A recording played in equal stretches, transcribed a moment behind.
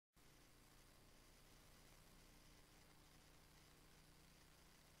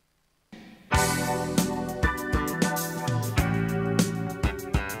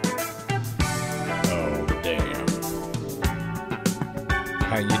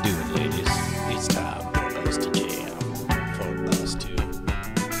you doing, ladies? It's time for us to jam. For us to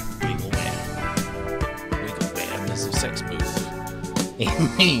wiggle wham. Wiggle wham is a sex move.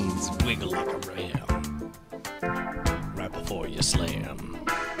 It means wiggle like a ram. Right before you slam.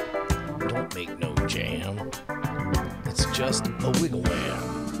 Don't make no jam. It's just a wiggle wham.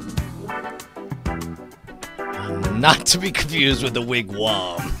 Not to be confused with the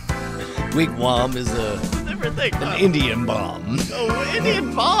wigwam. Wigwam is an Indian bomb. Oh,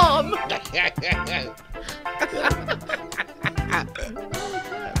 Indian bomb!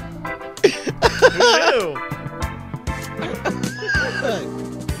 Who knew?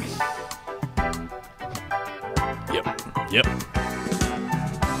 Yep.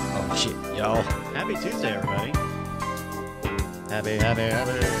 Oh shit, y'all. Happy Tuesday, everybody. Happy.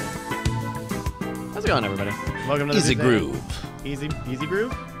 How's it going, everybody? Welcome to the Easy Tuesday. groove. Easy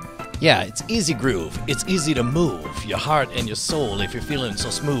groove? Yeah, it's easy groove. It's easy to move your heart and your soul if you're feeling so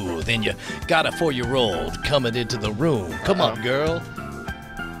smooth. And you got a 4-year-old coming into the room. Come on, girl.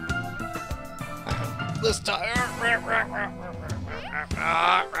 Let's talk.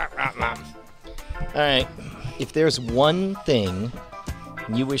 All right. If there's one thing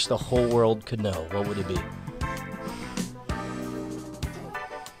you wish the whole world could know, what would it be?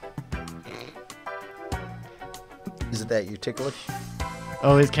 Is it that you're ticklish?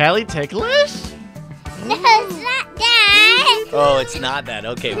 Oh, is Callie ticklish? No, it's not that. Oh, it's not that.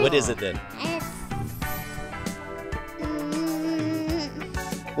 Okay, what is it then?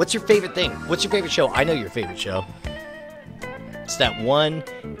 What's your favorite thing? What's your favorite show? I know your favorite show. It's that one.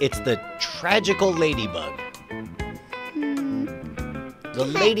 It's the Tragical Ladybug. The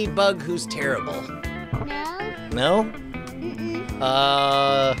ladybug who's terrible. No. No?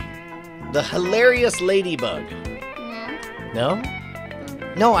 The Hilarious Ladybug. No. No?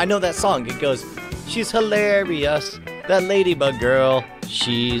 No, I know that song. It goes, she's hilarious, that ladybug girl.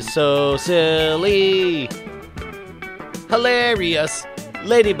 She's so silly. Hilarious,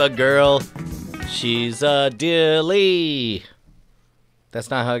 ladybug girl. She's a dilly. That's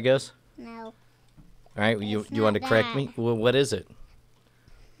not how it goes? No. All right, you want to not correct that. me? Well, what is it?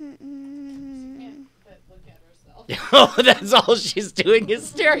 Look at herself. Oh, that's all she's doing is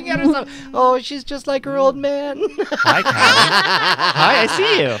staring at herself. Oh, she's just like her old man. Hi, Callie. Hi, I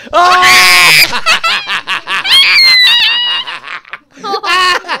see you.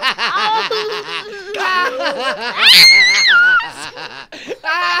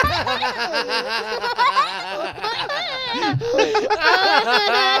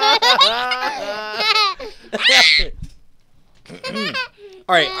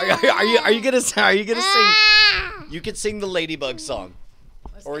 All right, are you gonna sing? You can sing the Ladybug song,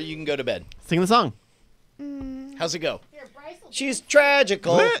 or you can go to bed. Sing the song. How's it go? Here, Bryce will She's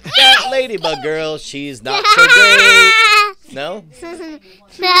tragical, that ladybug girl. She's not so great. No? No,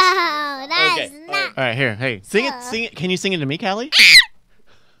 that's Okay, not. All right, here. Hey, sing it. Sing it. Can you sing it to me, Callie?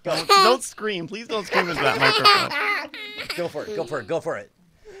 Don't scream. Please don't scream into that microphone. Go for it. Go for it. Go for it.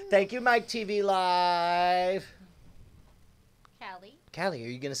 Thank you, Mike TV Live. Callie. Callie, are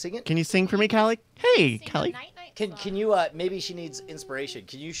you gonna sing it? Can you sing for me, Callie? Hey, Sing Callie. a night-night Can song. you maybe she needs inspiration.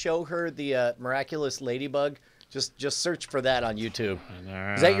 Can you show her the miraculous ladybug? Just search for that on YouTube.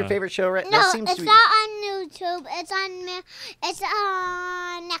 Is that your favorite show? Right? No, that seems it's to be not on YouTube. It's on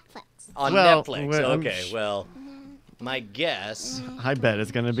Netflix. on Well, Netflix. well, Okay, well, my guess. I bet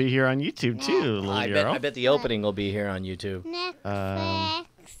it's gonna be here on YouTube too, little I girl. bet the opening will be here on YouTube. Netflix.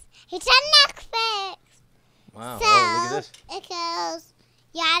 It's on Netflix. Wow. So Oh, look at this. it goes.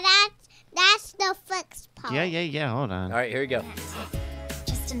 Yeah, that's the fix part. Yeah. Hold on. All right, here we go.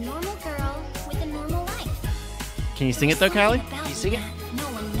 Just a normal girl with a normal life. Can you sing it though, Callie? Can you sing it? No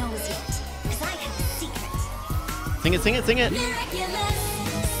one knows yet, 'cause I have a secret. Sing it. Sing it. Sing it. Miraculous,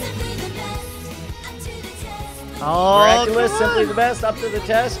 simply the best. Up to the test. Oh, Miraculous, come simply on. the best, up to the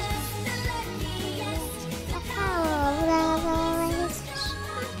test.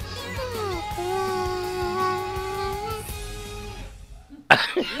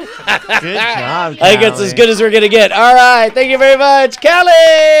 Good job, I think it's as good as we're gonna get. All right, thank you very much, Kelly.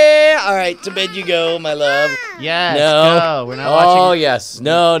 All right, to bed you go, my love. Yes. No. Go. We're not Oh watching. yes.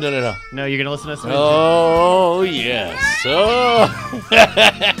 No. No, you're gonna listen to us. Oh yes. Oh.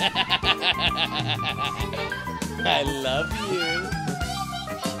 I love you.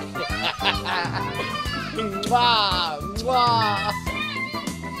 Mwah, mwah.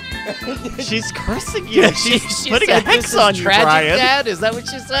 She's cursing you. She's She putting said, a hex "This is on you, tragic, Brian. Dad? Is that what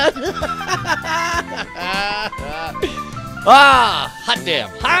she said? Hot damn.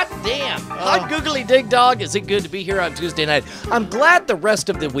 Hot googly dig dog. Is it good to be here on Tuesday night? I'm glad the rest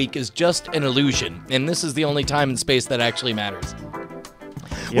of the week is just an illusion, and this is the only time and space that actually matters.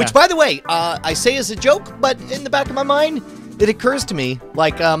 Yeah. Which, by the way, I say as a joke, but in the back of my mind, it occurs to me,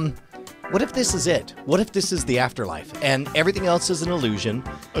 like, what if this is it? What if this is the afterlife and everything else is an illusion,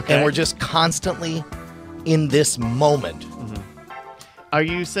 Okay. and we're just constantly in this moment? Are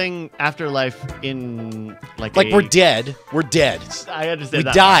you saying afterlife in like We're dead. We're dead. I understand We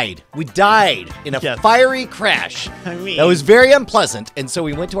that. died. We died in a Yes. fiery crash. I mean- that was very unpleasant, and so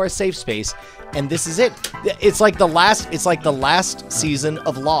we went to our safe space, and this is it. It's like the last. It's like the last season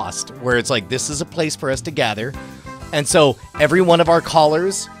of Lost, where it's like this is a place for us to gather, and so every one of our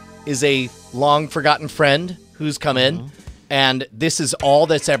callers is a long forgotten friend who's come in, and this is all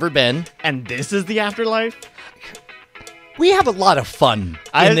that's ever been. And this is the afterlife? We have a lot of fun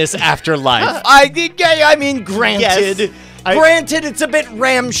I- in this afterlife. I mean, granted. Yes, I- Granted, it's a bit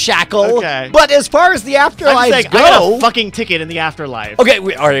ramshackle, Okay. but as far as the I'm afterlife saying go, I got a fucking ticket in the afterlife. okay.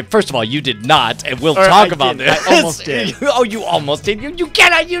 All right. First of all, you did not, and we'll Or talk I about didn't. this. I almost did. Oh, you almost did. You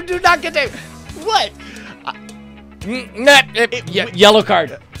cannot. You do not get to. What? Yellow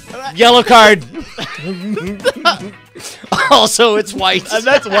card. Yellow card. Also, it's white. And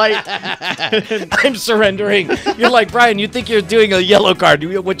that's white. I'm surrendering. You're like, Brian, you think you're doing a yellow card.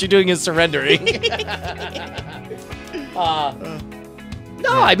 What you're doing is surrendering.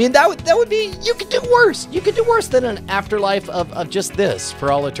 No, I mean, that would be, you could do worse. You could do worse than an afterlife of just this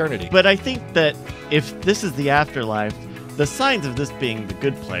for all eternity. But I think that if this is the afterlife, the signs of this being the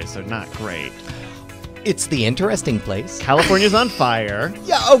good place are not great. It's the interesting place. California's on fire.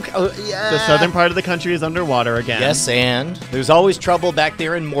 Yeah, okay. Yeah. The southern part of the country is underwater again. Yes, and there's always trouble back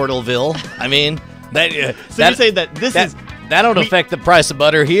there in Mortalville. I mean, that. So you say that this is... that don't affect the price of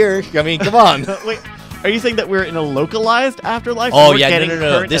butter here. I mean, come on. Wait, are you saying that we're in a localized afterlife? Oh We're yeah, getting no.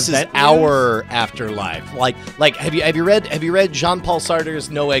 current This is event news? our afterlife. Like, have you read Jean-Paul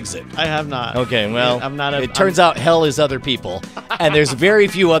Sartre's No Exit? I have not. Okay, well, I'm not. It turns out hell is other people, and there's very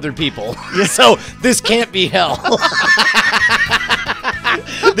few other people. So this can't be hell.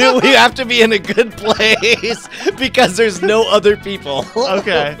 We have to be in a good place because there's no other people.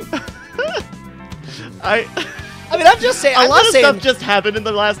 Okay. I mean, I'm just saying. A lot of stuff just happened in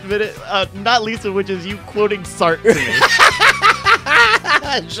the last minute, not least of which is you quoting Sartre to me.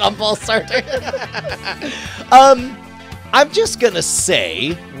 Jean-Paul Sartre. I'm just gonna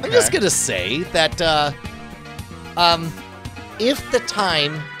say that if the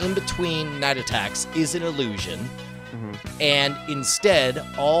time in between night attacks is an illusion, and instead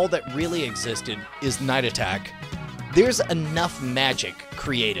all that really existed is night attack, there's enough magic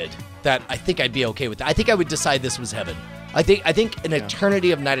created that I think I'd be okay with that. I think I would decide this was heaven. I think an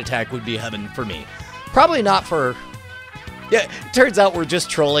eternity of night attack would be heaven for me. Probably not for... Yeah, it turns out we're just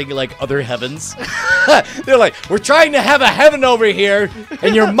trolling, like, other heavens. They're like, we're trying to have a heaven over here,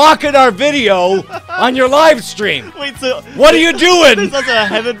 and you're mocking our video on your live stream. Wait, so... What are you doing? There's also a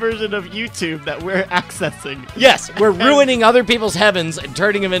heaven version of YouTube that we're accessing. Yes, we're ruining other people's heavens and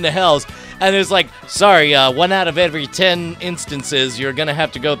turning them into hells. And it's like, sorry, 1 out of every 10 instances you're going to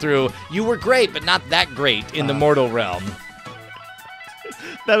have to go through. You were great, but not that great in the mortal realm.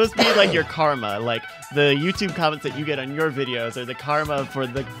 That must be like your karma. Like, the YouTube comments that you get on your videos are the karma for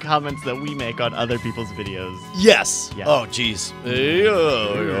the comments that we make on other people's videos. Yes. Yeah. Oh, jeez.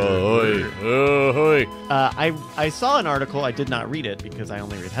 I saw an article. I did not read it because I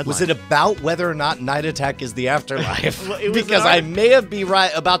only read headlines. Was it about whether or not night attack is the afterlife? Well, it was because an I may have be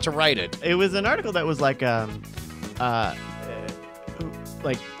about to write it. It was an article that was like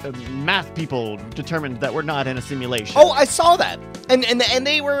math people determined that we're not in a simulation. Oh, I saw that. And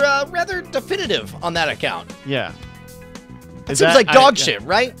they were rather definitive on that account. Yeah. It seems like dog shit,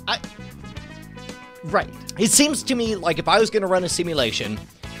 right? Right. It seems to me like if I was going to run a simulation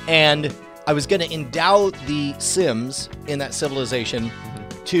and I was going to endow the Sims in that civilization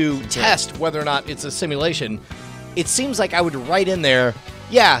to test whether or not it's a simulation, it seems like I would write in there,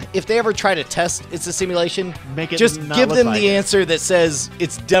 yeah, if they ever try to test it's a simulation, Make it just not give look them like the it. answer that says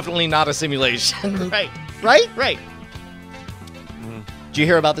it's definitely not a simulation. Right. Right? Right. Did you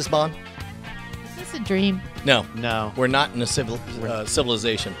hear about this, Bond? Is this a dream? No. No. We're not in a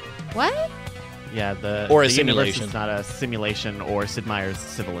civilization. What? Yeah, Or a the universe simulation. is not a simulation or Sid Meier's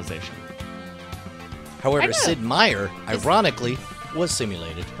civilization. I However, know. Sid Meier, ironically, was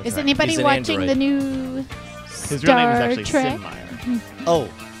simulated. Is right. anybody He's an watching android. the new His real name is Star actually Trek? Sid Meier. Oh,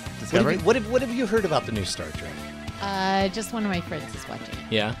 Discovery? what have you heard about the new Star Trek? Just one of my friends is watching it.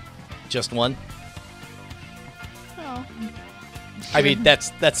 Yeah, just one. Oh. I mean,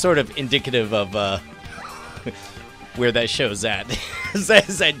 that's sort of indicative of where that show's at. is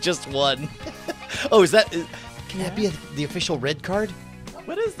that just one? Oh, is that? Can that be the official red card?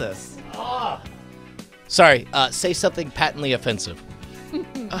 What is this? Sorry, say something patently offensive.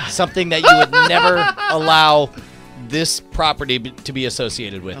 Something that you would never allow this property to be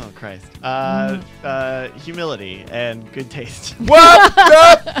associated with. Oh Christ. Humility and good taste. What?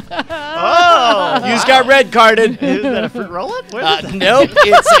 Oh, You just got red carded. is that a fruit roll-up? What is that? Nope,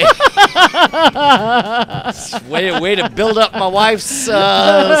 it's a way to build up my wife's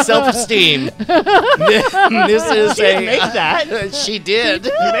self-esteem. This is She didn't make that. She did.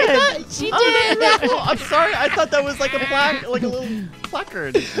 You made that? She Oh, did. that's very cool. I'm sorry. I thought that was like a plaque, like a little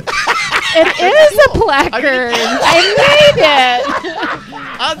placard. It is a placard. I made it.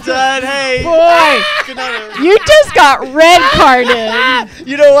 I'm done. Hey. Boy, Good night. you just got red carded.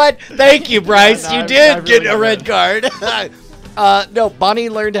 You know what? Thank you, Bryce. No, You I did really get a got red card. No, Bonnie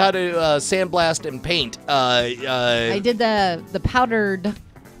learned how to sandblast and paint. I did the powdered.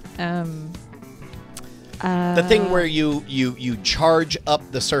 The thing where you charge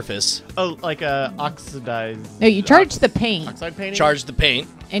up the surface, Oh, like oxidized. No, you charge the paint Oxide painting. charge the paint.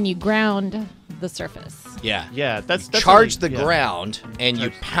 and you ground the surface. Yeah. Yeah, that's Charge really- the yeah. ground and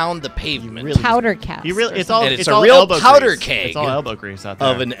you pound the pavement really- Powder cast. You really, or it's all, And it's a all real elbow powder grease. keg It's all elbow grease out there.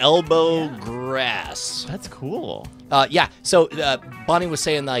 of an elbow grass. That's cool. Yeah. So Bonnie was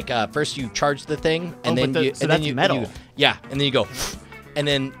saying like first you charge the thing and Oh, then but the- you so and then that's you metal. yeah, and then you go and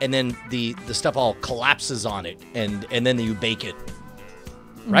then the stuff all collapses on it and then you bake it.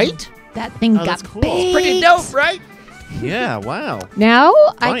 Right? that thing Oh, got that's cool. baked. Pretty dope, right? Yeah. Wow. Now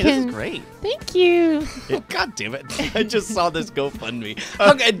Bonnie, I this can. is great. Thank you. God damn it. I just saw this GoFundMe.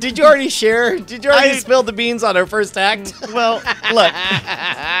 Okay, did you already share? Did you already spill the beans on our first act? Well, look.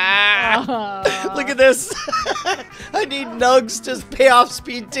 Look at this. I need Nugs to pay off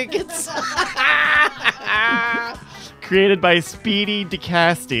speed tickets. Created by Speedy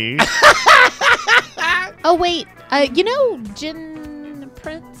DeCasty. Oh wait, you know Jen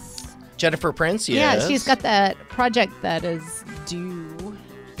Prince? Jennifer Prince, Yeah, yes. she's got that project that is due.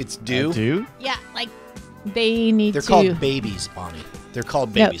 It's due. Do? Yeah, like they need They're to. called babies, Bonnie. They're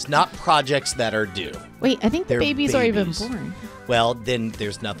called No. babies, not projects that are due. Wait, I think the They're babies are even babies. born. Well, then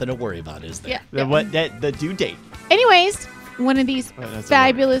there's nothing to worry about, is there? Yeah. The due date. Anyways, one of these Wait, that's a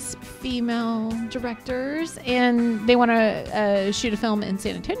fabulous female directors, and they want to shoot a film in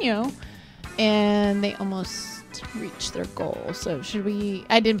San Antonio, and they almost reached their goal. So should we?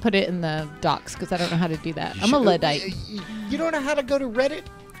 I didn't put it in the docs because I don't know how to do that. I'm a Luddite. You don't know how to go to Reddit?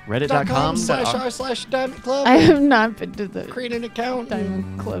 Reddit.com/r/diamond club. I have not been to the Create an account.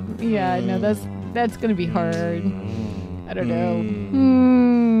 Diamond Club. Yeah, I know that's gonna be hard. I don't know.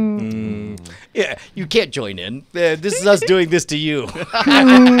 Yeah, you can't join in. This is us doing this to you.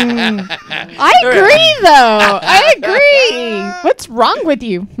 I agree, though. I agree. What's wrong with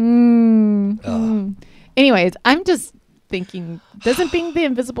you? Anyways, I'm just thinking. Doesn't being the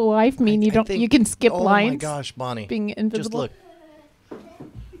invisible wife mean you don't? think- You can skip oh lines. my gosh, Bonnie. Being Just invisible. look.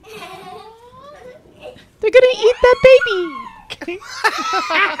 They're gonna eat that baby.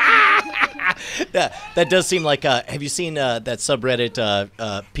 That does seem like. Have you seen that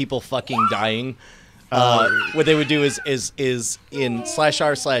subreddit? People fucking dying. What they would do is in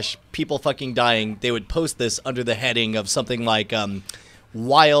 /r/people fucking dying. They would post this under the heading of something like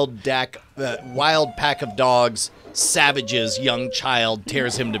wild pack of dogs savages young child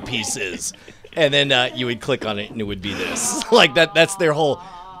tears him to pieces, and then you would click on it and it would be this like that. That's their whole.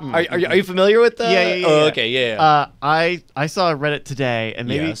 Are you familiar with that? Yeah. Oh, okay, yeah. I saw Reddit today, and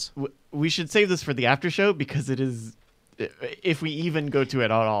maybe Yes. we should save this for the after show because it is, if we even go to it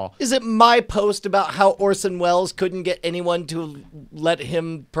at all. Is it my post about how Orson Welles couldn't get anyone to let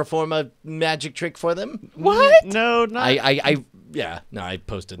him perform a magic trick for them? What? No, not I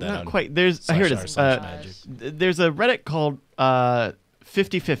posted that not on quite. There's here it is. /r/magic. There's a Reddit called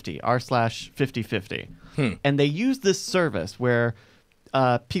 5050 r/5050, and they use this service where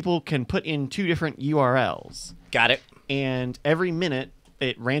people can put in two different URLs, Got it. and every minute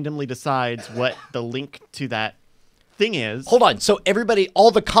it randomly decides what the link to that thing is. Hold on. So everybody,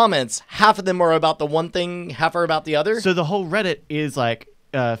 all the comments, half of them are about the one thing, half are about the other? So the whole Reddit is like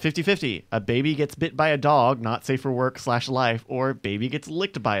 50-50. A baby gets bit by a dog, not safe for work /life, or baby gets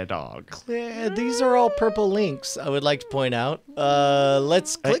licked by a dog. These are all purple links, I would like to point out.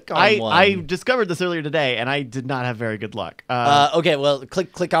 Let's click on one. I discovered this earlier today, and I did not have very good luck. Okay, well,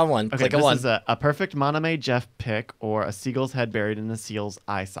 click on one. Okay, Click on this one. is a perfect Moname Jeff pick or a seagull's head buried in a seal's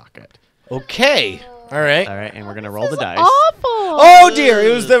eye socket. Okay. All right. All right, and we're going to roll the dice. Awful. Oh, dear.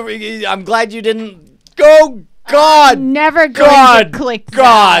 It was the... I'm glad you didn't... Go God. Never going God. to click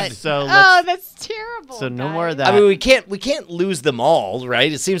God. that. So Oh, that's terrible. so no guys. more of that. I mean, we can't lose them all,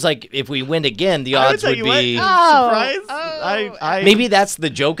 right? It seems like if we win again, the I would odds tell would you what, be. surprise. Oh. I Maybe that's the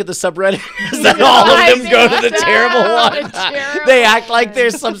joke of the subreddit. Is that all of I them go to the think so. terrible one? The terrible They act like one.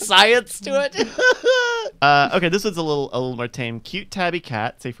 there's some science to it. okay, this one's a little more tame. Cute tabby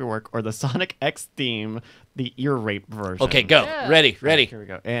cat, safe for work, or the Sonic X theme, the ear rape version. Okay, go. Yeah. Ready. Here we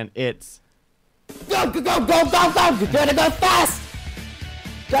go. And it's Go, go, go, go, go, go! You gotta go fast!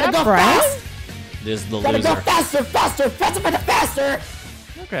 Gotta go Brian? fast! This is the Gotta go loser. faster, faster, faster, faster, faster!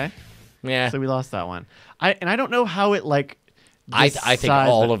 okay. Yeah. So we lost that one. I don't know how it like. I think decides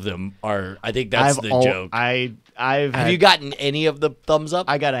all that- of them are. I think that's I've the al- joke. I've Have had- you gotten any of the thumbs up?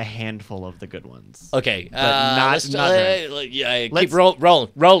 I got a handful of the good ones. Okay, not let's, very. yeah, Let's- keep roll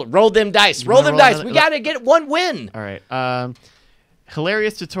them dice. You Roll wanna them roll dice. another- We gotta get one win. All right.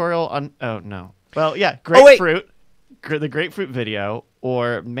 Hilarious tutorial on. Oh no. Well, yeah. Oh, wait. Grapefruit. The grapefruit video,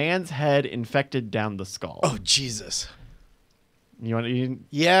 or man's head infected down the skull. Oh Jesus. You want to?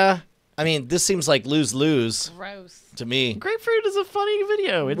 Yeah, I mean this seems like lose Gross. to me. Grapefruit is a funny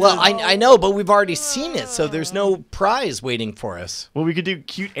video. It's Well, a- I know, but we've already seen it, so there's no prize waiting for us. well, we could do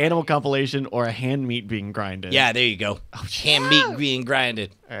cute animal compilation or a hand meat being grinded. Yeah, there you go. Ham meat being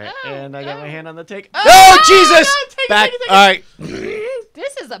grinded. All right. And I got my hand on the take. Oh Jesus! take it, Back. take it, take it. All right.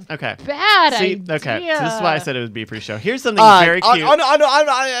 This is a Okay. bad See, idea. okay. So this is why I said it would be pre-show. Here's something very cute.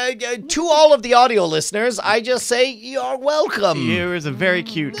 To all of the audio listeners, I just say you're welcome. Here's a very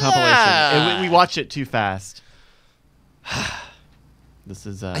cute compilation. And we watched it too fast. This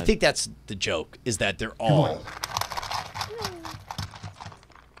is. I think that's the joke, is that they're all.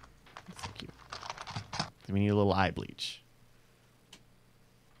 so cute. We need a little eye bleach.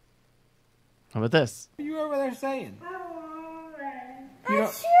 How about this? What are you over there saying? You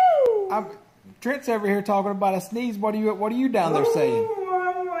know, Trent's over here talking about a sneeze. What are you down there saying?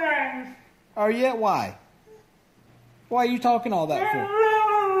 Oh yeah, why? Why are you talking all that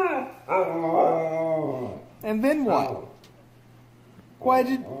for? And then what?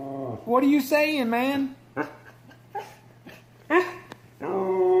 What are you saying, man?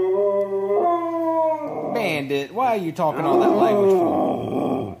 Bandit, why are you talking all that language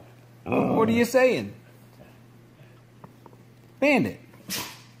for? What are you saying? Bandit.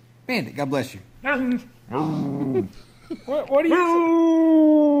 Bandit, God bless you. What are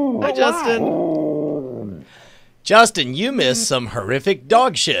you Hi, Justin. Justin, you missed some horrific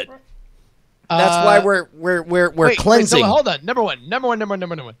dog shit. That's why we're Wait, cleansing. so hold on. Number one.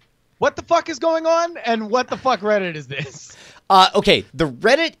 What the fuck is going on? And what the fuck Reddit is this? Okay, the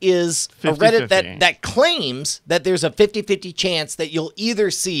Reddit is a Reddit 50-50. that claims that there's a 50-50 chance that you'll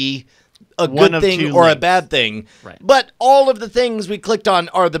either see a One good of thing two or a links. bad thing. Right. But all of the things we clicked on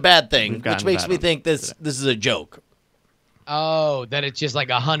are the bad thing, We've gotten which makes bad me ones think this is a joke. Oh, that it's just like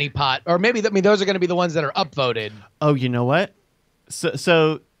a honeypot. Or maybe, those are going to be the ones that are upvoted. Oh, you know what?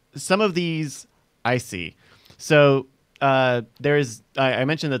 So some of these I see. So there's I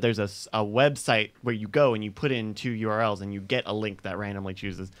mentioned that there's a website where you go and you put in two URLs and you get a link that randomly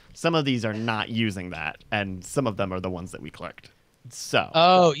chooses. Some of these are not using that, and some of them are the ones that we clicked. So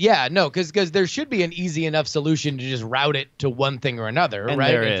Oh, yeah. No, because there should be an easy enough solution to just route it to one thing or another, And right?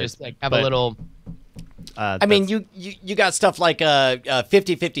 there And is, just like have but- a little... I mean, you got stuff like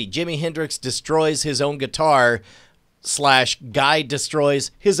 50-50. Jimi Hendrix destroys his own guitar / guy destroys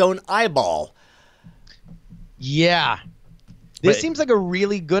his own eyeball. Yeah. This But- seems like a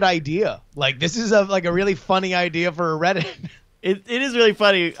really good idea. Like, this is a really funny idea for a Reddit. it is really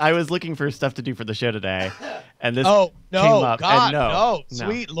funny. I was looking for stuff to do for the show today, and this Oh, came no, up. God, and no.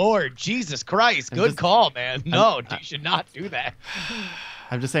 Sweet Lord, Jesus Christ. I'm Good just- call, man. No, you should not do that.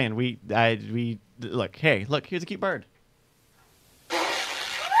 I'm just saying we look. Hey, look. Here's a cute bird.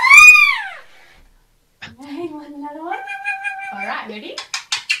 Hey, want another one? All right, ready?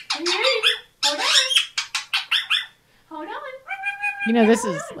 Are you ready? Hold on. Hold on. You know, this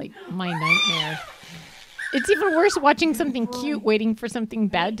is like my nightmare. It's even worse watching something cute waiting for something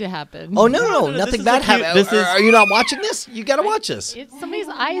bad to happen. Oh, no, this nothing is bad a cute- happened. this is- Are you not watching this? You got to watch this. It's somebody's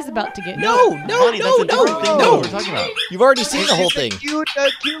eye is about to get No, Bonnie, that's a different thing than no. what we're talking about. You've already seen the whole It's a thing.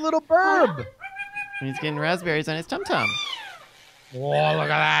 cute little burb. He's getting raspberries on his tum tum. Whoa, look at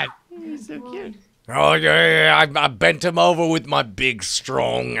that. He's so cute. Oh, yeah, I bent him over with my big,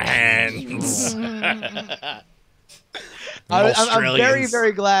 strong hands. I'm very, Australians.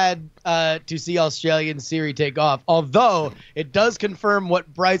 very glad to see Australian Siri take off. Although it does confirm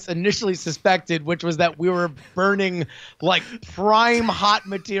what Bryce initially suspected, which was that we were burning like prime hot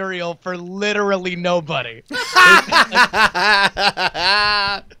material for literally nobody.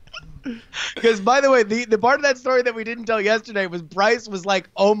 Because, by the way, the part of that story that we didn't tell yesterday was Bryce was like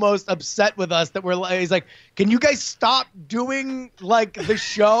almost upset with us that he's like, can you guys stop doing like the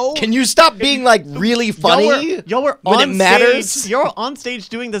show? Can you stop being like really funny? Y'all were when on it matters? stage. You're on stage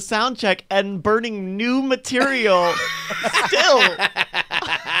doing the sound check and burning new material. Still.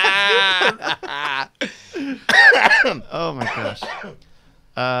 Oh my gosh.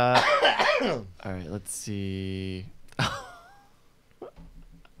 All right, let's see.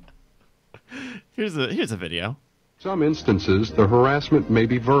 Here's a video. Some instances, the harassment may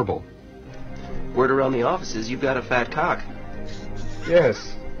be verbal. Word around the office is you've got a fat cock.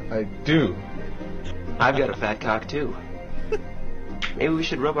 Yes, I do. I've got a fat cock, too. Maybe we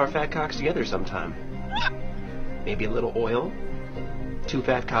should rub our fat cocks together sometime. Maybe a little oil. 2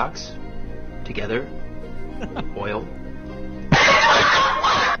 fat cocks. Together. Oil.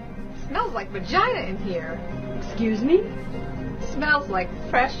 Smells like vagina in here. Excuse me? Smells like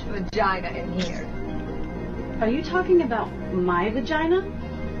fresh vagina in here. Are you talking about my vagina?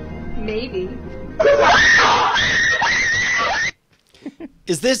 Maybe.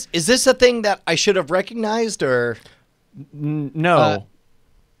 Is this a thing that I should have recognized, or no?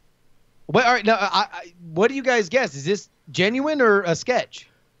 All right, now, what do you guys guess? Is this genuine or a sketch?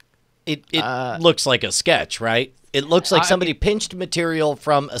 It looks like a sketch, right? It looks like somebody pinched material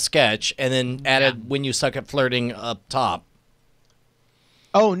from a sketch and then added "When You Suck at Flirting" up top.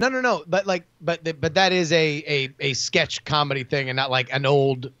 Oh no! But that is a sketch comedy thing and not like an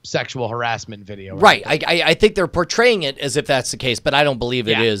old sexual harassment video. Right. I think they're portraying it as if that's the case, but I don't believe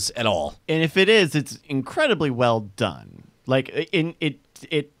it is at all. And if it is, it's incredibly well done. Like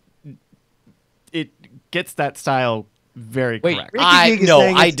it gets that style very correct.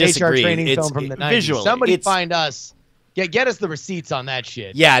 I disagree. HR training It's film from the 90s. visually. Somebody find us. Get us the receipts on that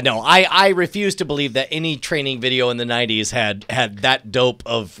shit. Yeah, no, I refuse to believe that any training video in the 90s had that dope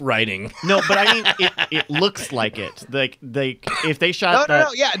of writing. No, but I mean, it looks like it. Like if they shot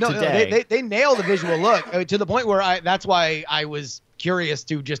today, they nail the visual look to the point where that's why I was curious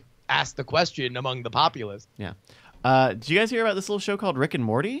to just ask the question among the populace. Yeah. Did you guys hear about this little show called Rick and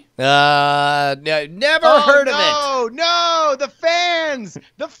Morty? Never heard of it. No, the fans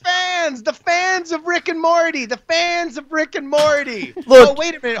of Rick and Morty, Look,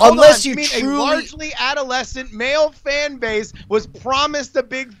 wait a minute. unless you mean truly... a largely adolescent male fan base was promised a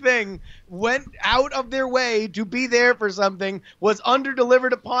big thing, went out of their way to be there for something, was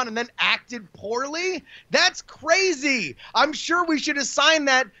underdelivered upon, and then acted poorly? That's crazy. I'm sure we should assign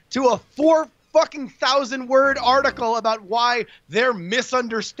that to a 4,000-word article about why they're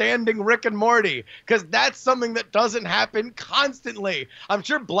misunderstanding Rick and Morty, because that's something that doesn't happen constantly. I'm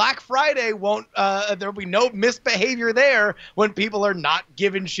sure Black Friday won't, there'll be no misbehavior there when people are not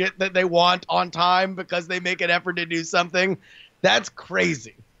given shit that they want on time because they make an effort to do something. That's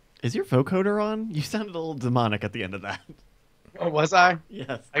crazy. Is your vocoder on? You sounded a little demonic at the end of that. Oh, was I?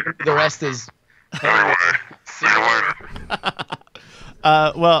 Yes. The rest is...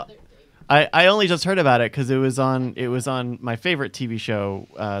 Well... I only just heard about it because it was on my favorite TV show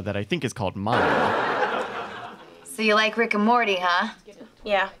that I think is called Mine. So you like Rick and Morty, huh?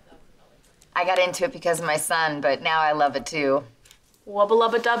 Yeah. I got into it because of my son, but now I love it too. Wubba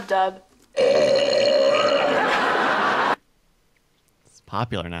lubba dub dub. It's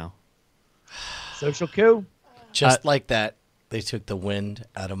popular now. Social coup. Just like that, they took the wind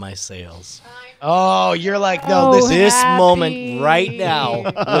out of my sails. Oh, you're like, no, this moment right now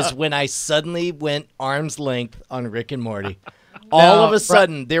was when I suddenly went arm's length on Rick and Morty. All of a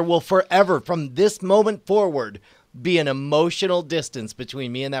sudden, there will forever, from this moment forward, be an emotional distance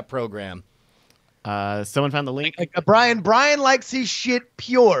between me and that program. Someone found the link. Brian likes his shit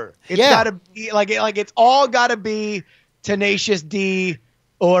pure. It's gotta be like it's all gotta be Tenacious D.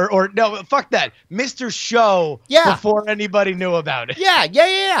 Or no, fuck that. Mr. Show before anybody knew about it. Yeah.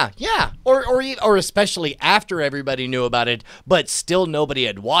 Or especially after everybody knew about it, but still nobody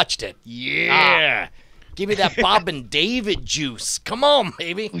had watched it. Yeah. Give me that Bob and David juice. Come on,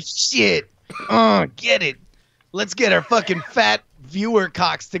 baby. Oh, shit. Get it. Let's get our fucking fat viewer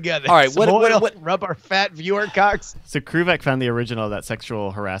cocks together. All right, what rub our fat viewer cocks. So Kruvek found the original of that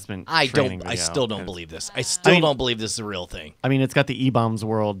sexual harassment. I still don't believe this. I still don't believe this is a real thing. I mean, it's got the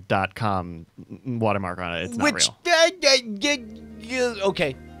ebombsworld.com watermark on it. It's not real.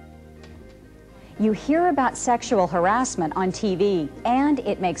 Okay. You hear about sexual harassment on TV, and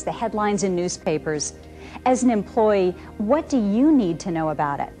it makes the headlines in newspapers. As an employee, what do you need to know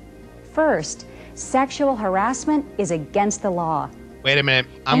about it? First, sexual harassment is against the law. Wait a minute.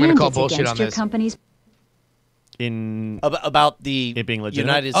 I'm going to call bullshit on this. Company's about the it being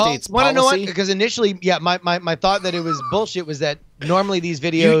legitimate? United States policy? Want to know what? Because initially, my thought that it was bullshit was that normally these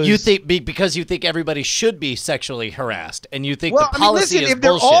videos. You think because you think everybody should be sexually harassed, and you think well, the policy listen, is if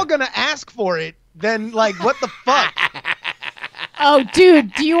they're bullshit. all gonna ask for it, then like, what the fuck? Oh,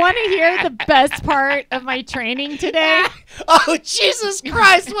 dude, do you want to hear the best part of my training today? Oh, Jesus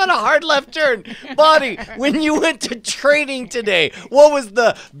Christ, what a hard left turn. Bonnie, when you went to training today, what was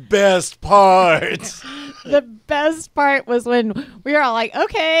the best part? The best part was when we were all like,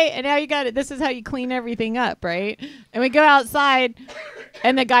 okay, and now you got it. This is how you clean everything up, right? And we go outside,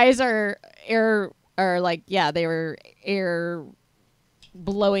 and the guys are they were air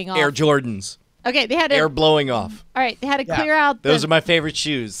blowing off. Air Jordans. Okay, they had to, Air blowing off. All right, they had to clear out. Those are my favorite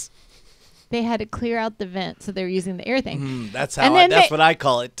shoes. They had to clear out the vent, so they were using the air thing. That's how. That's what I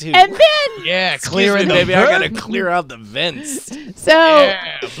call it too. And then clearing the baby. I gotta clear out the vents. So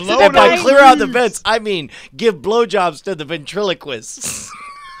if I clear out the vents, I mean give blowjobs to the ventriloquists.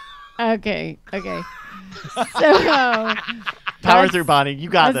 Okay. So power through, Bonnie.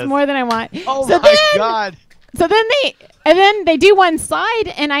 You got that's this. more than I want. Oh so my God. So then they do one side,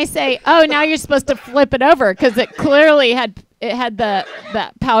 and I say, "Oh, now you're supposed to flip it over because it clearly had the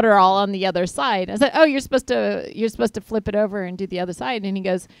powder all on the other side." I said, "Oh, you're supposed to flip it over and do the other side." And he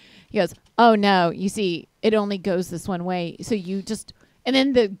goes, "Oh no, you see, it only goes this one way. So you just." And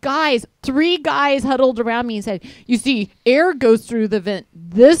then the three guys huddled around me and said, "You see, air goes through the vent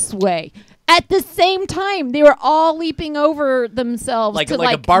this way." At the same time, they were all leaping over themselves like to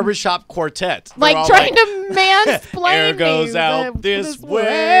a barbershop quartet. Like trying to mansplain air goes me out this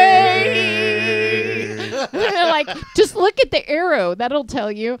way. They're like, just look at the arrow. That'll tell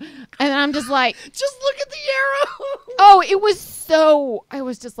you. And I'm just like, just look at the arrow. Oh, it was so. I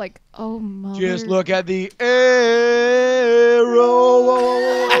was just like, oh mother. Just look at the arrow.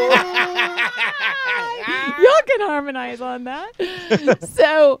 Y'all can harmonize on that.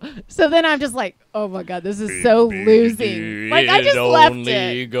 So then I'm just like, oh my God, this is so losing. Like I just left it.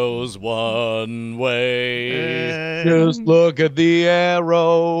 Only goes one way. Just look at the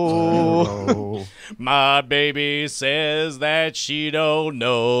arrow. My baby says that she don't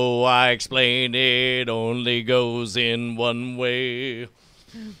know. I explained it only goes in one way.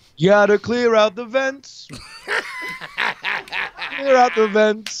 You gotta clear out the vents. Clear out the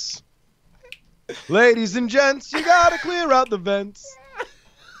vents. Ladies and gents, you gotta clear out the vents.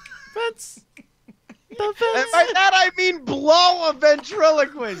 Vents. And by that I mean blow a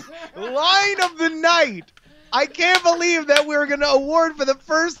ventriloquist. Line of the night. I can't believe that we're going to award for the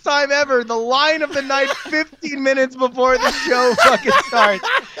first time ever the line of the night 15 minutes before the show fucking starts.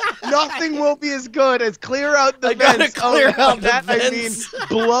 Nothing will be as good as clear out the vents. Clear out the that vents. I mean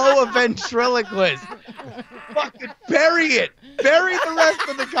blow a ventriloquist. Fucking bury it. Bury the rest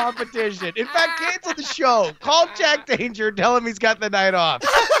of the competition. In fact, cancel the show. Call Jack Danger and tell him he's got the night off.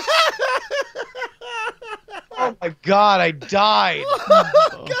 Oh my God, I died.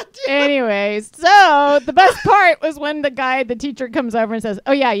 Anyways, so the best part was when the teacher comes over and says,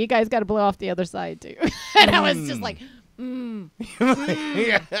 "Oh yeah, you guys got to blow off the other side too." And I was just like, oh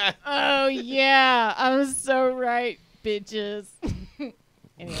yeah, I was so right, bitches.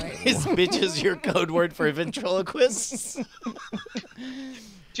 Anyway, Is bitches your code word for ventriloquists?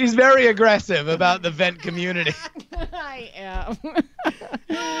 She's very aggressive about the vent community. I am.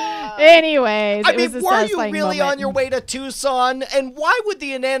 Anyways, I it mean, was a were you satisfying really moment. on your way to Tucson? And why would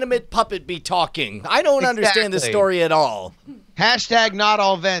the inanimate puppet be talking? I don't understand this Exactly. story at all. Hashtag not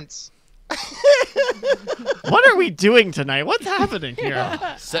all vents. What are we doing tonight? What's happening here?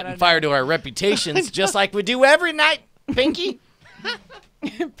 Setting fire to our reputations just like we do every night, Pinky.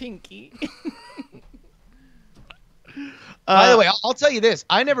 Pinky. By the way, I'll tell you this.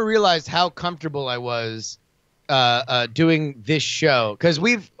 I never realized how comfortable I was doing this show because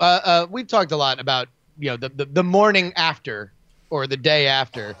we've talked a lot about the morning after or the day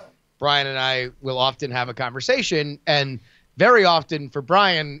after. Brian and I will often have a conversation, and very often for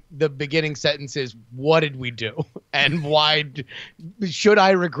Brian, the beginning sentence is, "What did we do, and why should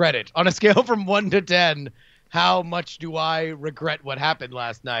I regret it?" On a scale from 1 to 10, how much do I regret what happened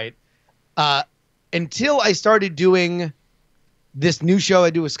last night? Until I started doing this new show I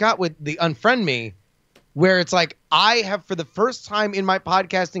do with Scott with the Unfriend Me, where it's like I have, for the first time in my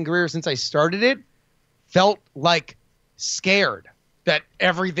podcasting career since I started it, felt like scared that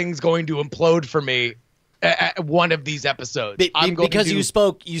everything's going to implode for me at one of these episodes. Because you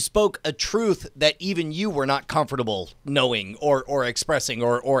spoke a truth that even you were not comfortable knowing or expressing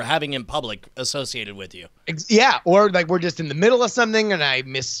or having in public associated with you. Yeah, or like we're just in the middle of something and I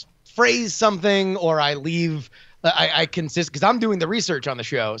misphrase something, or I leave. I consist because I'm doing the research on the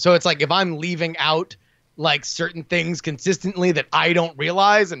show, so it's like if I'm leaving out like certain things consistently that I don't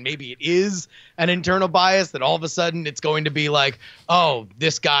realize, and maybe it is an internal bias that all of a sudden it's going to be like, oh,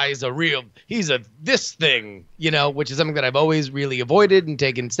 this guy is he's a this thing, which is something that I've always really avoided and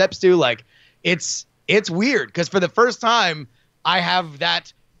taken steps to. Like, it's weird because for the first time I have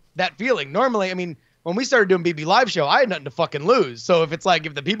that feeling. Normally, I mean, when we started doing BB Live Show, I had nothing to fucking lose. So if it's like,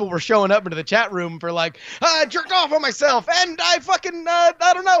 if the people were showing up into the chat room for like, I jerked off on myself and I fucking, I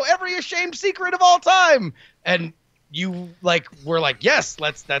don't know, every ashamed secret of all time. And you like, were like, yes,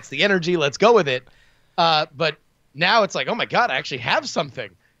 that's the energy. Let's go with it. But now it's like, oh my God, I actually have something.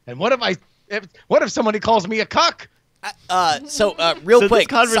 And what if somebody calls me a cuck? Real quick, this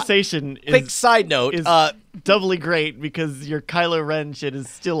conversation quick side note is doubly great because your Kylo Ren shit is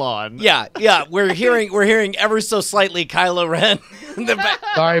still on. Yeah, we're hearing ever so slightly Kylo Ren in the back.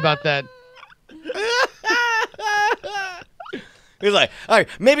 Sorry about that. He's like, all right,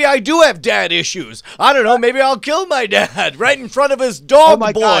 maybe I do have dad issues. I don't know, maybe I'll kill my dad right in front of his dog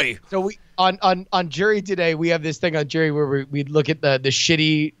boy. God. So we on Jury today, we have this thing on Jury where we look at the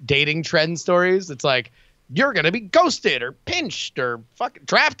shitty dating trend stories. It's like, you're going to be ghosted or pinched or fucking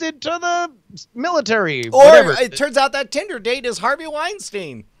drafted to the military. Or whatever. It turns out that Tinder date is Harvey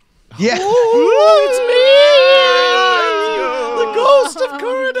Weinstein. Yeah. Ooh, it's me! The ghost of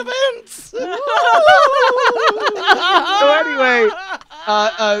current events. So anyway,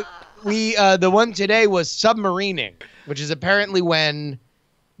 the one today was submarining, which is apparently when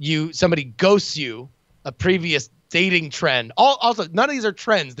somebody ghosts you, a previous dating trend. Also, none of these are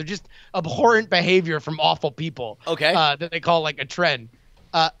trends. They're just abhorrent behavior from awful people. Okay. That they call like a trend.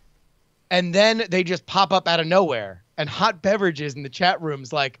 And then they just pop up out of nowhere. And Hot Beverages in the chat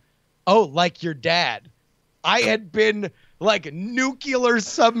room's like, oh, like your dad. I had been like nuclear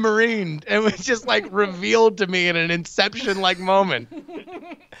submarined. It was just like revealed to me in an Inception-like moment.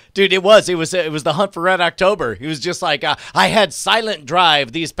 Dude, it was the Hunt for Red October. He was just like, I had silent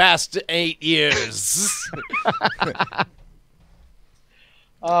drive these past 8 years.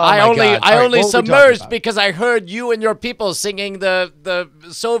 I only submerged because I heard you and your people singing the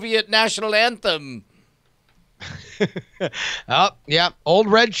Soviet national anthem. Oh, yeah, old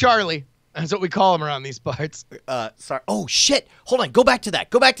Red Charlie. That's what we call him around these parts. Sorry. Oh shit! Hold on. Go back to that.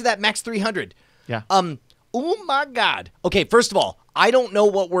 Go back to that Max 300. Yeah. Oh my God. Okay. First of all, I don't know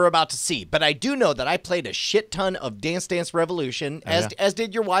what we're about to see, but I do know that I played a shit ton of Dance Dance Revolution, as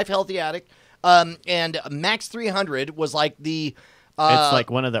did your wife, Healthy Addict. And Max 300 was like the. It's like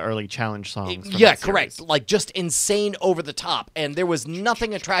one of the early challenge songs. Yeah, correct. Like just insane over the top, and there was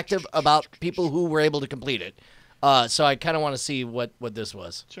nothing attractive about people who were able to complete it. So I kind of want to see what this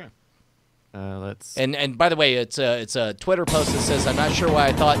was. Sure. Let's. And by the way, it's a Twitter post that says, "I'm not sure why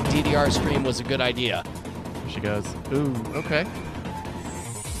I thought DDR stream was a good idea." She goes, "Ooh, okay."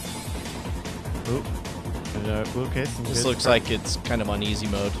 Ooh. Okay. This looks like it's kind of on easy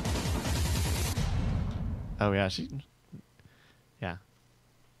mode. Oh yeah, yeah.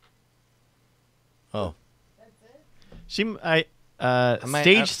 Oh.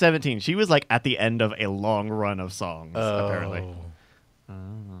 Stage 17. She was like at the end of a long run of songs, apparently.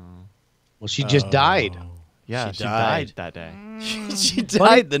 Well, she just died. Yeah, she died that day. She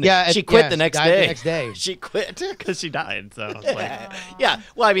died. She quit the next day. The next day. She quit because she died. So it's like, yeah.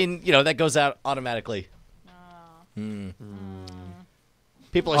 Well, I mean, that goes out automatically.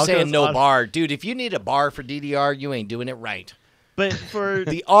 People are saying no bar, dude. If you need a bar for DDR, you ain't doing it right. But for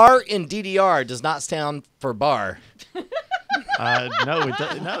the R in DDR does not stand for bar.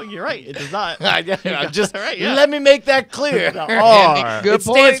 No, you're right. It does not. I'm just right, yeah. Let me make that clear. The R. It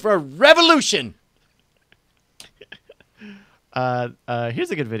stands for revolution.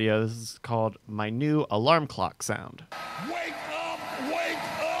 Here's a good video. This is called "My New Alarm Clock Sound." Wake up! Wake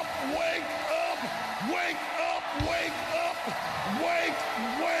up! Wake up! Wake up! Wake up!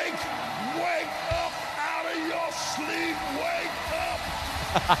 Wake up out of your sleep! Wake up!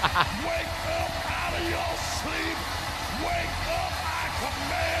 Wake up out of your sleep! Wake up! I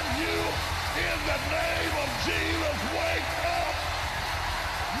command you in the name of Jesus! Wake up!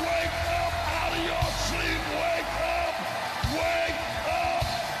 Wake up out of your sleep! Wake up! Wake up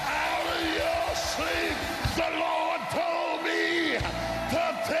out of your sleep! The Lord told me to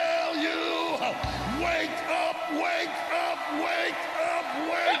tell you, wake up, wake up, wake up,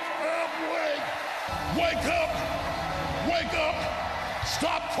 wake up, wake up, wake up,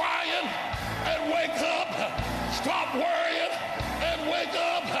 stop crying and wake up, stop worrying and wake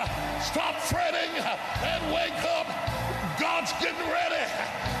up, stop fretting and wake up. God's getting ready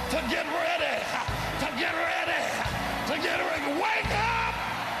to get ready, to get ready, to get ready. Wake up!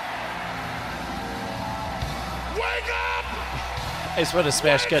 Wake up! I just want to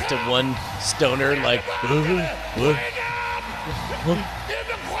smash cut to one stoner like. What's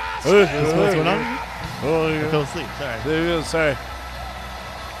going on? Oh, I fell asleep. Sorry. Sorry.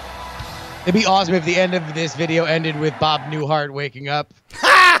 It'd be awesome if the end of this video ended with Bob Newhart waking up.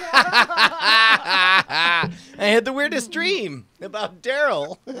 I had the weirdest dream about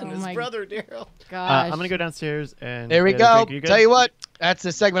Daryl and his brother Daryl. I'm gonna go downstairs and There we get a go. drink. Are you good? Tell you what, that's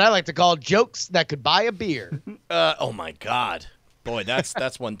the segment I like to call "Jokes That Could Buy a Beer." Oh my God, boy,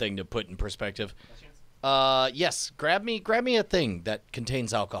 that's one thing to put in perspective. Yes, grab me a thing that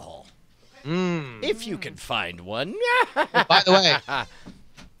contains alcohol, if you can find one. By the way,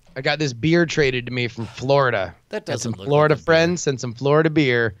 I got this beer traded to me from Florida. That Got doesn't some look Florida like a friends sent some Florida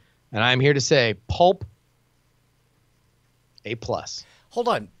beer, and I'm here to say, pulp, A+. Hold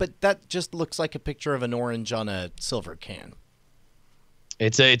on, but that just looks like a picture of an orange on a silver can.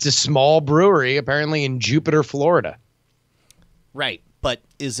 It's a small brewery, apparently in Jupiter, Florida. Right, but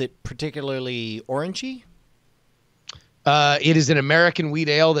is it particularly orangey? It is an American wheat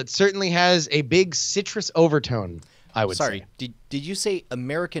ale that certainly has a big citrus overtone, I would Sorry, say. did you say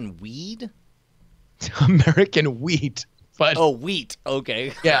American weed? American wheat. But oh, wheat.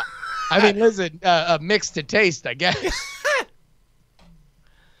 Okay. Yeah. I mean, listen, a mix to taste, I guess.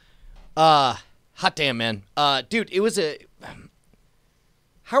 Hot damn, man. Dude, it was a...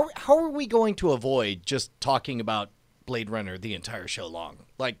 How are we going to avoid just talking about Blade Runner the entire show long?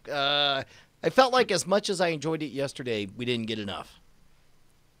 Like, I felt like as much as I enjoyed it yesterday, we didn't get enough.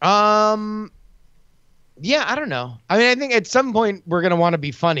 Yeah, I don't know. I mean, I think at some point we're going to want to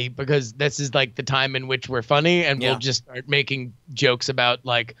be funny because this is like the time in which we're funny, and we'll just start making jokes about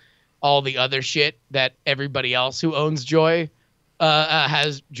like all the other shit that everybody else who owns Joy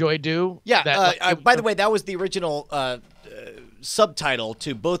has Joy do. Yeah, by the way, that was the original subtitle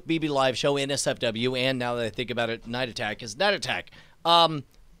to both BB Live Show and SFW, and now that I think about it, Night Attack is Night Attack.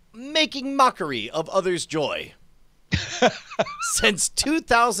 Making mockery of others' joy. Since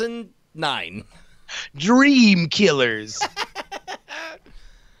 2009. Dream killers.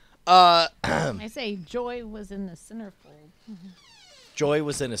 I say Joy was in the centerfold. Joy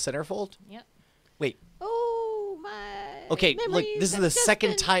was in a centerfold? Yep. Wait. Oh, my. Okay, look, memories this is have the just second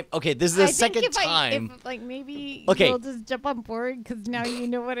been- time. Okay, this is the I think second if time. if, like, maybe Okay. you'll just jump on board because now you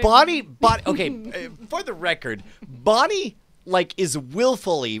know what it Bonnie, okay, for the record, Bonnie, like, is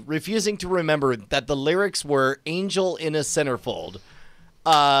willfully refusing to remember that the lyrics were Angel in a Centerfold.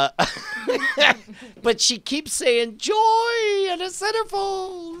 But she keeps saying Joy in a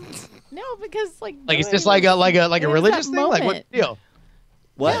Centerfold. No, because, like Is Joy this like a was- like a there's religious that thing? Like what moment. deal?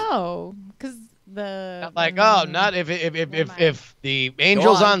 What? No, because the... Not like, oh, not if the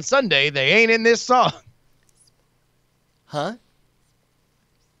angels on Sunday, they ain't in this song. Huh?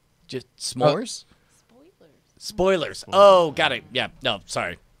 Just s'mores? Spoilers. Oh, got it. Yeah. No,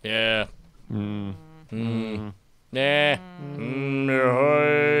 sorry. Yeah. Nah.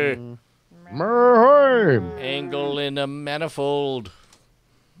 Angle in a manifold.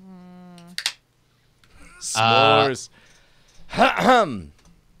 S'mores.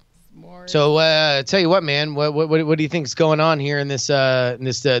 So, tell you what, man. What do you think's going on here in this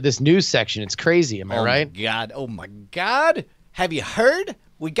this news section? It's crazy. Am I right? God. Oh my God. Have you heard?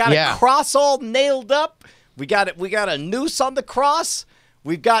 We got Yeah. a cross all nailed up. We got it. We got a noose on the cross.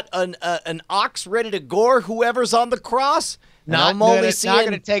 We've got an ox ready to gore whoever's on the cross. And Not I'm only not seeing.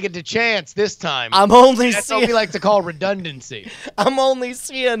 going to take it to chance this time. I'm only That's seeing. what we like to call redundancy. I'm only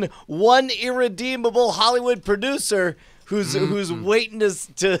seeing one irredeemable Hollywood producer who's waiting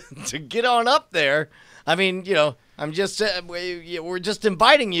to get on up there. I mean, you know, I'm just we're just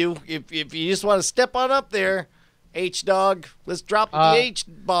inviting you if you just want to step on up there, H dog. Let's drop the H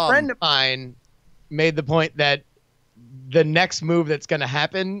bomb. A friend of mine made the point that the next move that's going to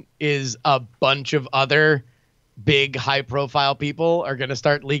happen is a bunch of other big high-profile people are going to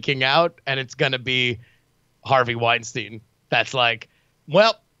start leaking out, and it's going to be Harvey Weinstein. That's like,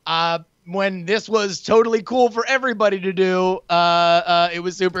 well, when this was totally cool for everybody to do, it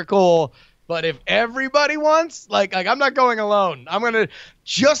was super cool. But if everybody wants, like I'm not going alone. I'm going to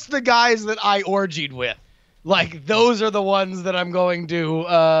just the guys that I orgied with. Like those are the ones that I'm going to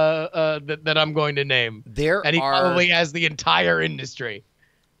that I'm going to name. And he probably has the entire industry.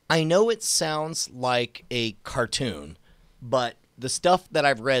 I know it sounds like a cartoon, but the stuff that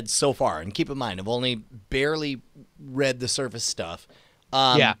I've read so far, and keep in mind, I've only barely read the surface stuff.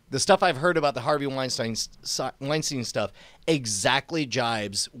 The stuff I've heard about the Harvey Weinstein stuff exactly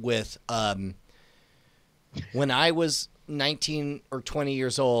jibes with when I was 19 or 20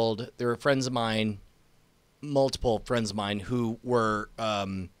 years old. There were friends of mine, multiple friends of mine, who were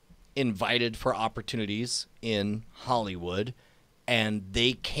invited for opportunities in Hollywood. and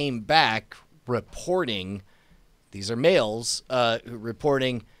they came back reporting, these are males,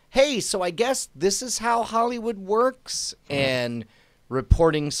 reporting, hey, so I guess this is how Hollywood works, and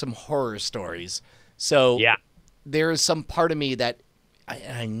reporting some horror stories. So there is some part of me that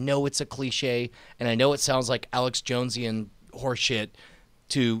I know it's a cliche, and I know it sounds like Alex Jonesian horseshit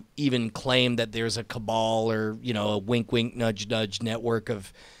to even claim that there's a cabal or, a wink, wink, nudge, nudge network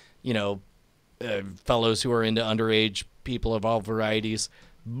of, fellows who are into underage people of all varieties.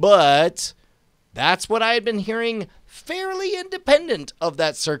 But that's what I had been hearing fairly independent of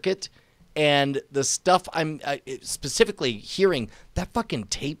that circuit. And the stuff I'm specifically hearing, that fucking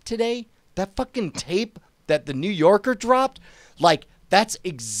tape today, that fucking tape that the New Yorker dropped, like, that's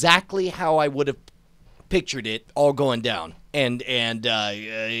exactly how I would have pictured it all going down. And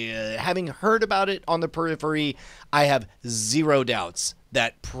having heard about it on the periphery, I have zero doubts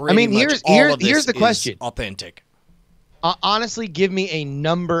that pretty much all of this here's the question. Is authentic. Honestly, give me a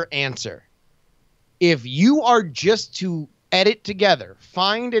number answer. If you are just to edit together,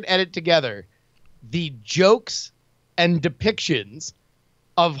 find and edit together the jokes and depictions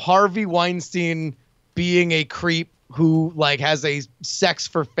of Harvey Weinstein being a creep who has a sex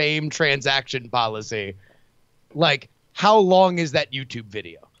for fame transaction policy, how long is that YouTube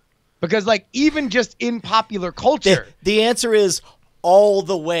video? Because even just in popular culture, the answer is all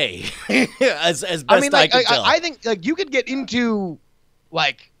the way. as best I can tell. I think you could get into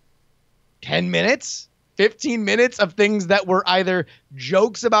 10 minutes, 15 minutes of things that were either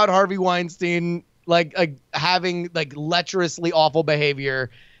jokes about Harvey Weinstein, having lecherously awful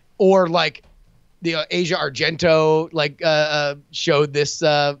behavior, or Asia Argento showed this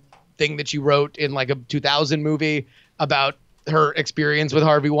thing that she wrote in a 2000 movie about her experience with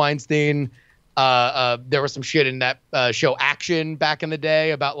Harvey Weinstein. There was some shit in that show Action back in the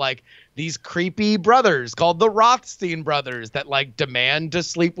day about these creepy brothers called the Rothstein brothers that demand to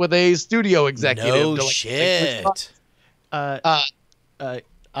sleep with a studio executive. No shit.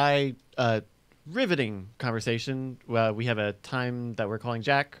 Riveting conversation. We have a time that we're calling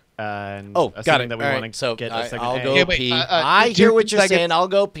Jack. And got it. that we All want right, to so get a second. I'll go pee. I hear what you're saying. I'll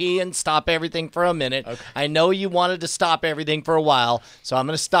go pee and stop everything for a minute. Okay. I know you wanted to stop everything for a while, so I'm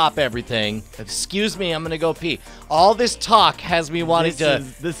going to stop everything. Excuse me, I'm going to go pee. All this talk has me wanting to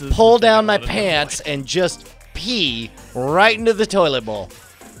pull down my pants and just pee right into the toilet bowl.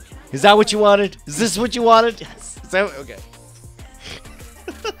 Is that what you wanted? Is this what you wanted? Yes. Is that okay?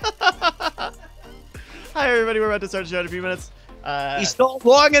 Hi, everybody. We're about to start the show in a few minutes. He stalled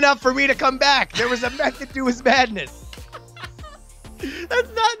long enough for me to come back. There was a method to his madness. That's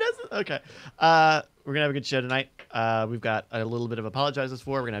not necessary. Okay. We're going to have a good show tonight. We've got a little bit of apologizes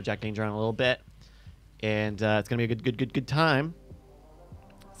for. We're going to have Jack Danger on a little bit. And it's going to be a good time.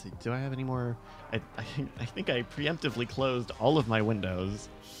 Let's see. Do I have any more? I think I preemptively closed all of my windows,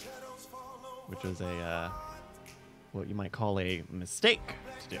 which was what you might call a mistake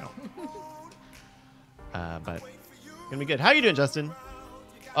to do. But gonna be good. How you doing, Justin?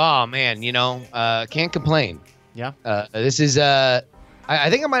 Oh man, can't complain. Yeah. This is I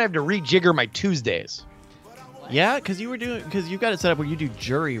think I might have to rejigger my Tuesdays. Yeah, because you've got it set up where you do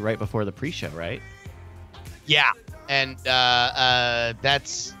jury right before the pre-show, right? Yeah, and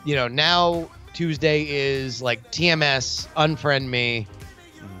that's now Tuesday is TMS, unfriend me,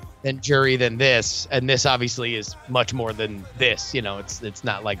 then jury, then this, and this obviously is much more than this. It's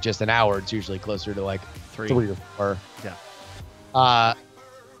not just an hour. It's usually closer to 3 or 4. Yeah.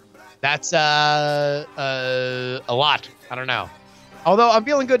 That's a lot. I don't know. Although I'm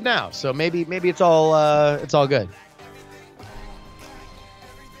feeling good now, so maybe it's all good.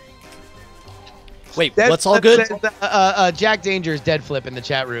 Wait, what's all good? Jack Danger's dead flip in the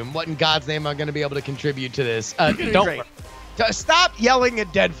chat room. What in God's name am I going to be able to contribute to this? Don't stop yelling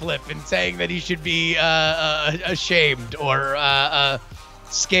at dead flip and saying that he should be ashamed or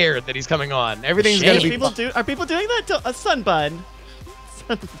scared that he's coming on. Everything's going to be. Are people doing that to a Sunbun?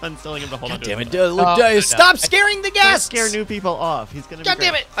 Sunbun's telling him to hold on. Damn it! Stop scaring the guests. Scare new people off. He's gonna. God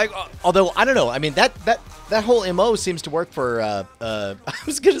damn it! Although I don't know. I mean that whole MO seems to work for. I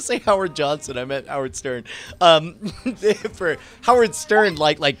was gonna say Howard Johnson. I meant Howard Stern. For Howard Stern,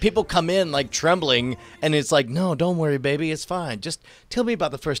 like people come in trembling, and it's no, don't worry, baby, it's fine. Just tell me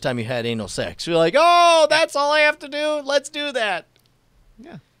about the first time you had anal sex. You're like, oh, that's all I have to do. Let's do that.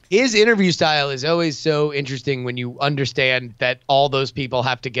 Yeah. His interview style is always so interesting when you understand that all those people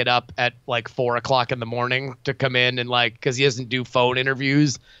have to get up at 4 o'clock in the morning to come in and because he doesn't do phone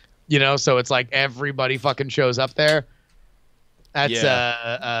interviews, so it's everybody fucking shows up there. That's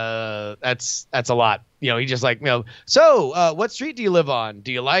that's a lot. he just like, so what street do you live on?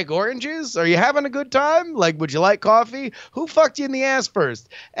 Do you like oranges? Are you having a good time? Like, would you like coffee? Who fucked you in the ass first?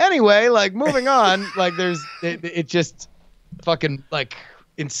 Anyway, like, moving on, like, it just fucking, like,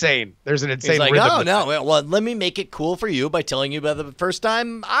 insane. There's an insane He's like, rhythm. oh, no, well, let me make it cool for you by telling you about the first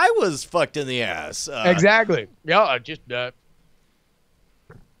time I was fucked in the ass. Exactly. Yeah,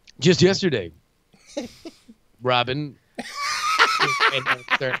 just yesterday, Robin.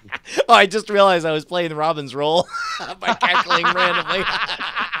 Oh, I just realized I was playing Robin's role by cackling randomly.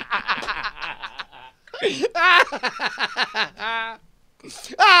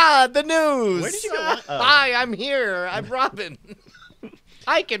 The news. Where did you go? Hi, I'm here. I'm Robin.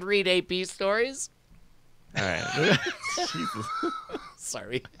 I can read AP stories. All right.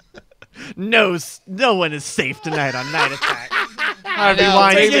 Sorry. No one is safe tonight on Night Attack. Harvey know,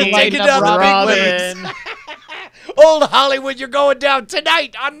 Weinstein, take it down the big Robin. Old Hollywood, you're going down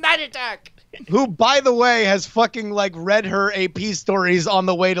tonight on Night Attack. Who, by the way, has fucking like read her AP stories on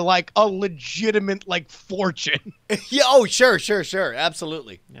the way to like a legitimate like fortune. Yeah. Oh, sure,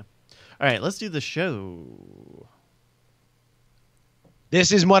 absolutely. Yeah. All right, let's do the show.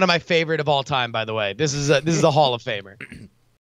 This is one of my favorite of all time, by the way. This is a Hall of Famer.